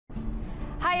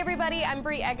Hi everybody, I'm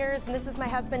Bri Eggers and this is my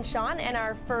husband Sean and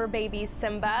our fur baby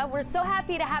Simba. We're so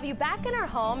happy to have you back in our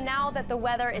home now that the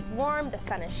weather is warm, the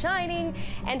sun is shining,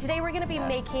 and today we're going to be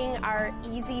making our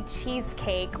easy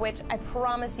cheesecake, which I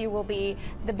promise you will be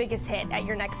the biggest hit at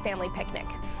your next family picnic.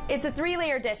 It's a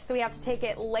 3-layer dish, so we have to take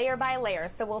it layer by layer.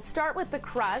 So we'll start with the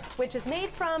crust, which is made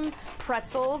from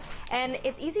pretzels, and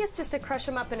it's easiest just to crush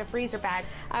them up in a freezer bag.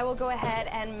 I will go ahead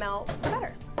and melt the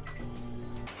butter.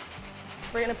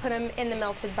 We're gonna put them in the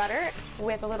melted butter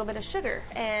with a little bit of sugar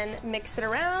and mix it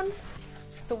around.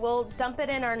 So we'll dump it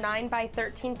in our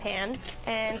 9x13 pan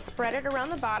and spread it around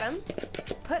the bottom.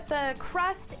 Put the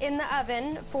crust in the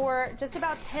oven for just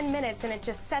about 10 minutes and it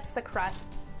just sets the crust.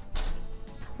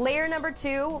 Layer number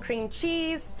 2, cream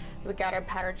cheese. We got our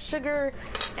powdered sugar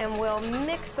and we'll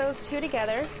mix those two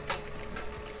together.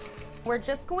 We're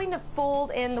just going to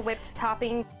fold in the whipped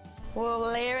topping. We'll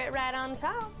layer it right on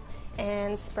top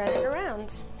and spread it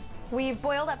around. We've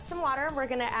boiled up some water. We're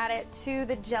gonna add it to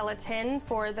the gelatin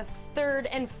for the third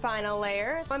and final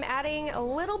layer. I'm adding a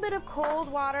little bit of cold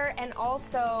water and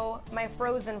also my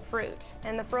frozen fruit.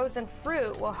 And the frozen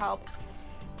fruit will help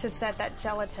to set that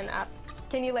gelatin up.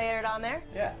 Can you layer it on there?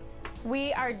 Yeah.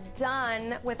 We are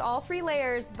done with all 3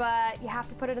 layers, but you have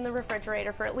to put it in the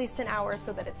refrigerator for at least an hour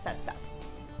so that it sets up.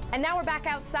 And now we're back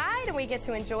outside and we get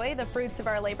to enjoy the fruits of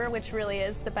our labor, which really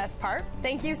is the best part.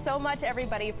 Thank you so much,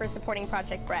 everybody, for supporting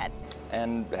Project Bread.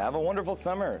 And have a wonderful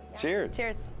summer. Yeah. Cheers.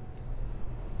 Cheers.